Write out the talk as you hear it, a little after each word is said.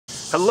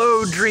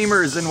Hello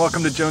dreamers, and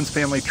welcome to Jones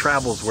Family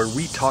Travels, where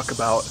we talk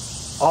about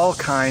all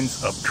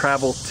kinds of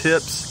travel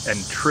tips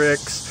and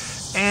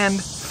tricks and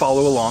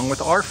follow along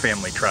with our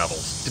family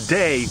travels.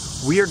 Today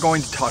we are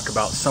going to talk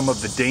about some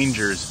of the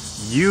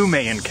dangers you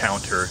may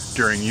encounter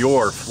during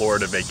your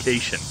Florida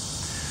vacation.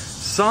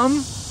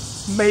 Some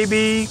may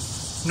be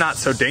not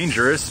so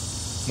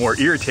dangerous, more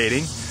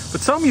irritating,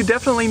 but some you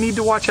definitely need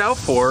to watch out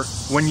for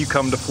when you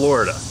come to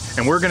Florida.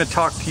 And we're going to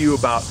talk to you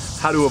about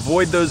how to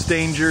avoid those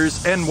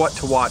dangers and what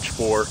to watch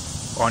for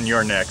on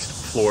your next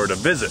Florida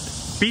visit.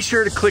 Be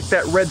sure to click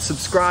that red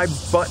subscribe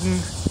button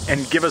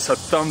and give us a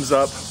thumbs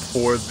up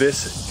for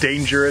this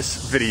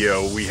dangerous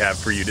video we have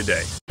for you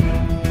today.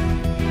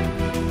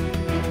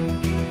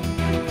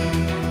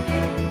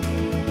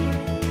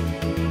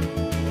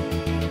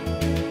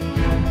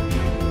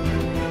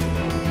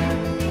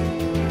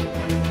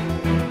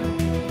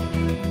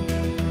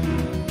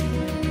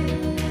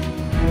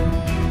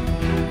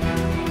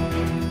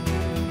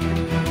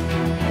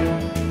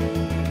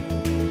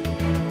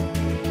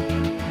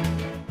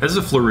 As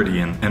a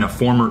Floridian and a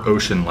former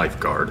ocean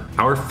lifeguard,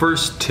 our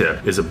first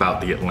tip is about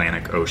the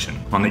Atlantic Ocean.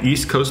 On the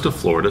east coast of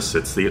Florida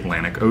sits the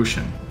Atlantic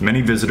Ocean.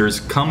 Many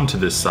visitors come to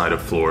this side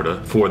of Florida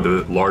for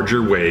the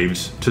larger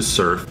waves to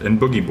surf and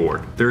boogie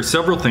board. There are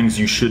several things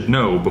you should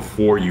know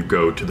before you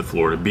go to the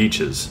Florida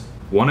beaches.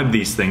 One of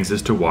these things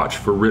is to watch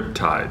for rip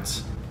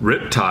tides.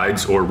 Rip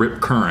tides, or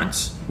rip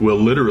currents, will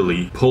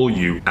literally pull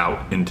you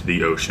out into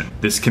the ocean.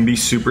 This can be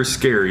super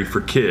scary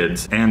for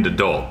kids and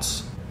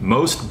adults.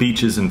 Most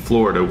beaches in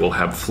Florida will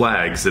have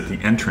flags at the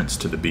entrance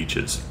to the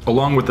beaches,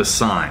 along with a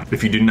sign.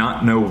 If you do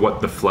not know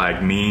what the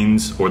flag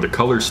means or the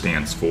color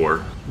stands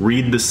for,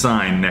 read the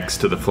sign next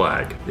to the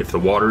flag. If the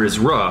water is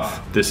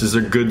rough, this is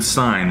a good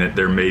sign that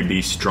there may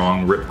be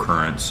strong rip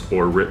currents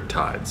or rip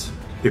tides.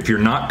 If you're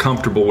not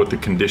comfortable with the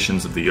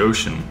conditions of the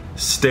ocean,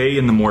 stay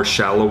in the more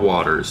shallow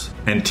waters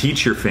and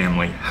teach your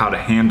family how to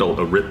handle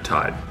a rip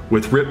tide.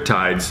 With rip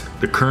tides,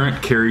 the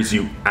current carries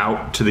you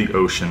out to the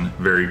ocean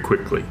very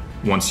quickly.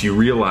 Once you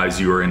realize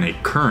you are in a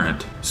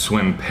current,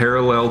 swim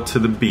parallel to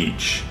the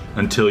beach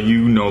until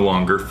you no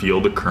longer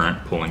feel the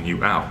current pulling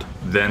you out.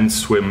 Then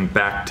swim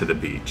back to the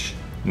beach.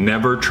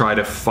 Never try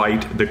to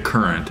fight the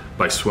current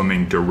by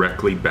swimming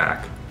directly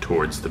back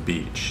towards the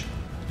beach.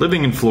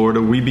 Living in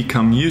Florida, we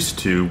become used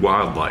to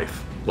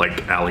wildlife,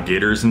 like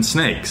alligators and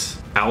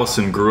snakes.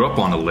 Allison grew up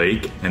on a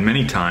lake and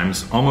many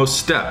times almost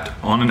stepped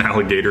on an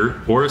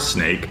alligator or a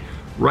snake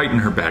right in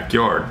her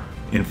backyard.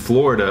 In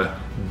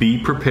Florida, be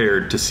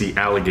prepared to see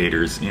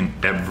alligators in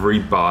every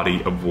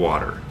body of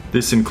water.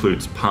 This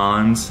includes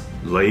ponds,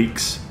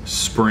 lakes,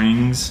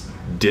 springs,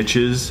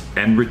 ditches,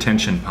 and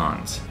retention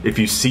ponds. If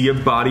you see a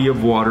body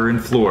of water in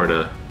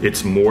Florida,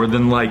 it's more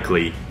than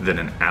likely that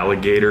an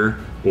alligator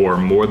or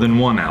more than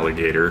one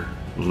alligator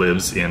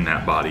lives in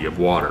that body of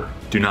water.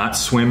 Do not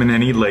swim in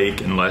any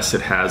lake unless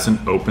it has an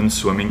open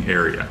swimming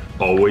area.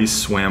 Always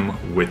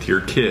swim with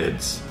your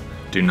kids.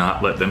 Do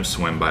not let them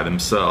swim by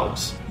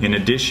themselves. In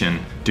addition,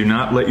 do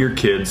not let your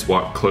kids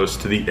walk close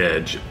to the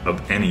edge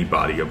of any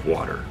body of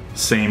water.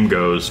 Same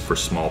goes for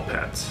small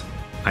pets.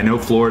 I know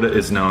Florida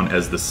is known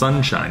as the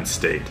Sunshine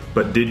State,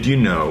 but did you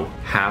know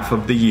half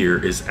of the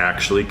year is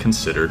actually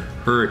considered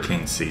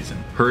hurricane season?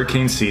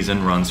 Hurricane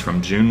season runs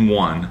from June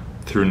 1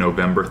 through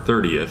November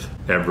 30th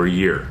every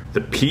year.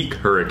 The peak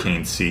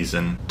hurricane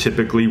season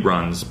typically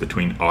runs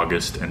between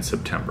August and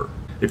September.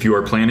 If you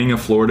are planning a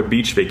Florida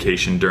beach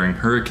vacation during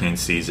hurricane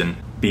season,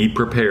 be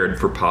prepared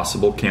for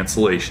possible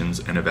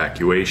cancellations and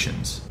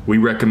evacuations. We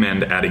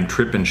recommend adding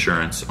trip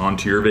insurance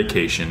onto your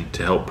vacation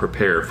to help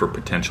prepare for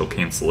potential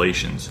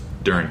cancellations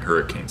during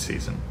hurricane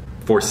season.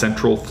 For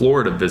Central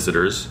Florida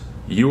visitors,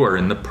 you are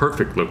in the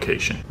perfect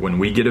location. When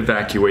we get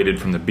evacuated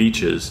from the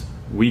beaches,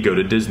 we go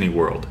to Disney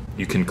World.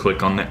 You can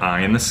click on the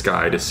eye in the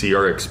sky to see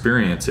our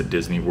experience at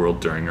Disney World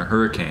during a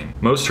hurricane.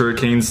 Most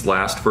hurricanes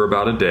last for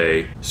about a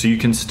day, so you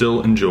can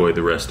still enjoy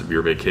the rest of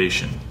your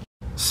vacation.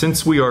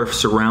 Since we are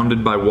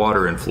surrounded by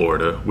water in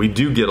Florida, we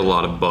do get a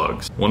lot of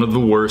bugs. One of the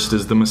worst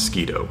is the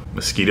mosquito.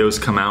 Mosquitoes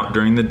come out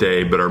during the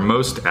day but are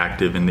most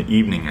active in the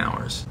evening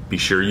hours. Be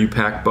sure you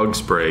pack bug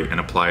spray and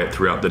apply it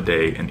throughout the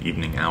day and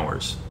evening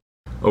hours.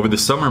 Over the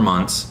summer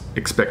months,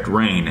 expect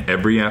rain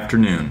every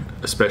afternoon,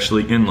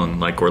 especially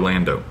inland like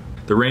Orlando.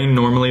 The rain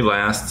normally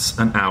lasts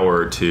an hour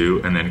or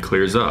two and then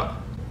clears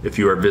up. If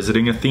you are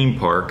visiting a theme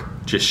park,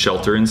 just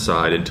shelter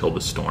inside until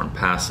the storm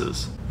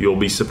passes. You'll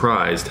be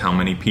surprised how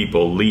many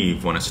people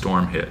leave when a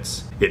storm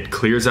hits. It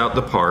clears out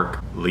the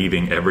park,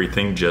 leaving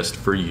everything just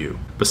for you.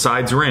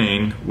 Besides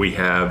rain, we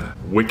have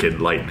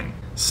wicked lightning.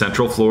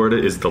 Central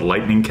Florida is the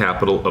lightning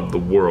capital of the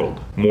world.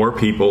 More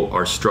people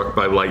are struck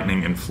by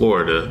lightning in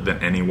Florida than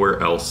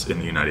anywhere else in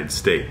the United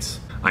States.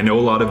 I know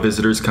a lot of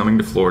visitors coming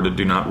to Florida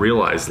do not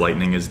realize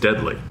lightning is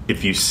deadly.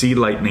 If you see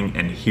lightning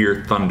and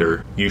hear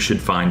thunder, you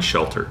should find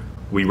shelter.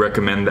 We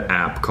recommend the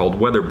app called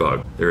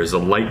WeatherBug. There is a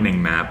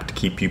lightning map to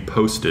keep you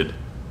posted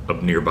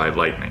of nearby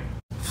lightning.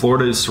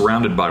 Florida is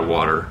surrounded by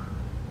water,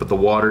 but the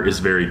water is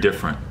very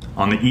different.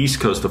 On the east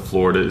coast of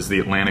Florida is the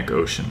Atlantic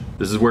Ocean.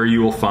 This is where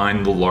you will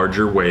find the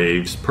larger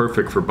waves,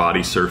 perfect for body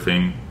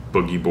surfing,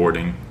 boogie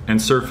boarding, and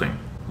surfing.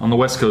 On the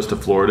west coast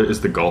of Florida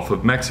is the Gulf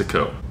of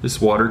Mexico.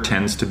 This water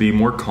tends to be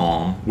more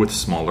calm with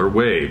smaller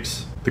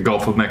waves. The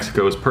Gulf of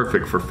Mexico is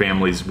perfect for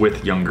families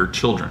with younger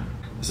children.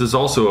 This is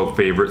also a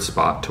favorite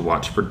spot to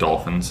watch for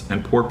dolphins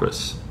and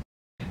porpoise.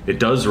 It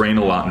does rain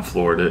a lot in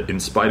Florida in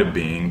spite of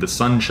being the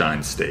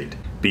Sunshine State.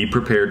 Be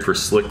prepared for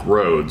slick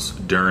roads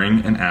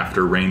during and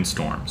after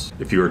rainstorms.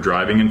 If you are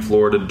driving in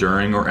Florida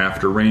during or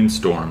after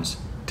rainstorms,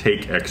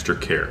 take extra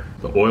care.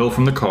 The oil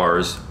from the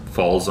cars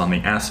falls on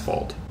the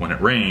asphalt. When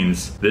it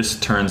rains, this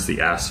turns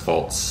the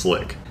asphalt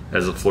slick.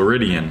 As a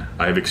Floridian,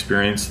 I have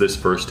experienced this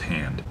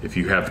firsthand. If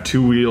you have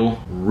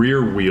two-wheel,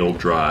 rear-wheel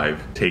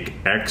drive, take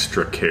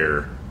extra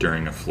care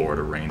during a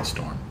Florida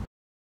rainstorm.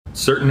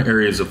 Certain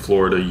areas of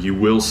Florida you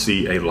will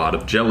see a lot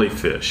of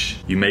jellyfish.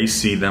 You may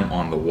see them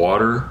on the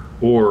water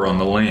or on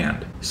the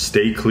land.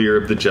 Stay clear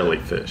of the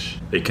jellyfish.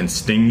 They can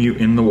sting you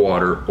in the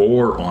water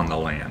or on the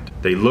land.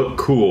 They look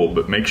cool,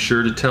 but make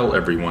sure to tell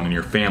everyone in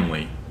your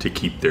family to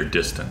keep their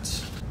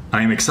distance.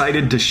 I am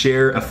excited to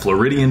share a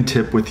Floridian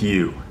tip with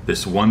you.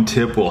 This one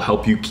tip will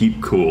help you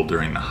keep cool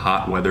during the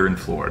hot weather in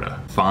Florida.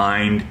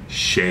 Find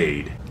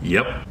shade.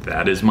 Yep,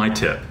 that is my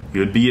tip. You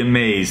would be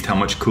amazed how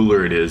much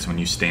cooler it is when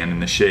you stand in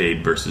the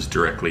shade versus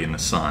directly in the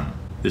sun.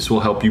 This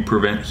will help you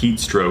prevent heat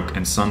stroke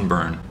and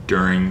sunburn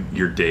during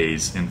your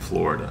days in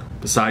Florida.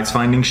 Besides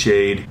finding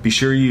shade, be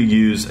sure you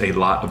use a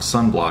lot of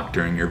sunblock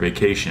during your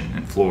vacation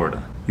in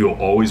Florida. You'll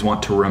always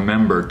want to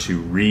remember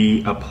to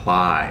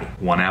reapply.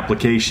 One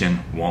application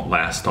won't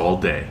last all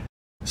day.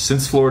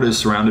 Since Florida is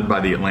surrounded by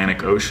the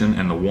Atlantic Ocean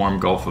and the warm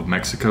Gulf of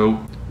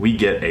Mexico, we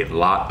get a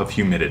lot of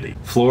humidity.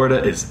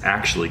 Florida is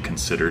actually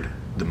considered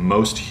the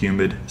most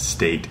humid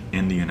state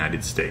in the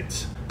United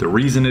States. The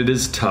reason it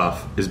is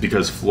tough is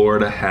because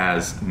Florida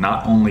has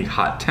not only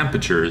hot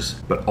temperatures,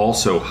 but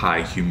also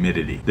high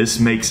humidity.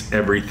 This makes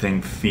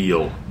everything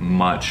feel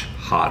much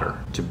hotter.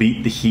 To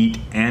beat the heat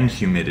and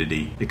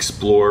humidity,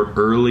 explore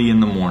early in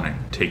the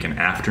morning. Take an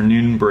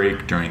afternoon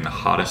break during the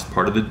hottest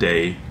part of the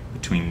day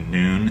between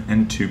noon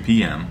and 2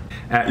 p.m.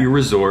 at your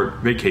resort,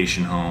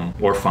 vacation home,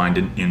 or find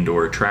an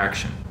indoor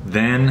attraction.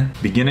 Then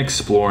begin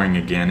exploring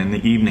again in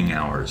the evening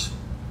hours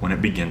when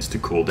it begins to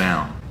cool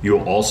down.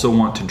 You'll also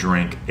want to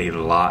drink a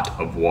lot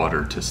of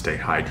water to stay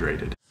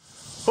hydrated.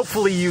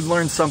 Hopefully you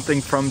learned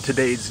something from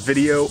today's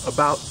video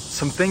about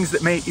some things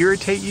that may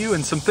irritate you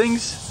and some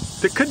things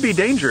that could be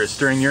dangerous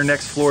during your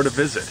next Florida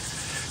visit.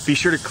 Be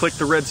sure to click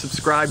the red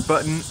subscribe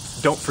button.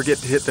 Don't forget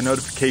to hit the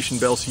notification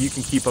bell so you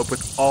can keep up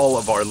with all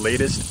of our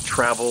latest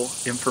travel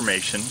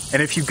information.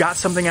 And if you got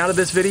something out of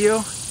this video,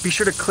 be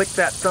sure to click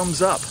that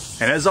thumbs up.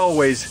 And as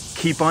always,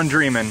 keep on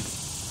dreaming.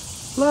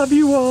 Love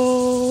you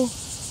all.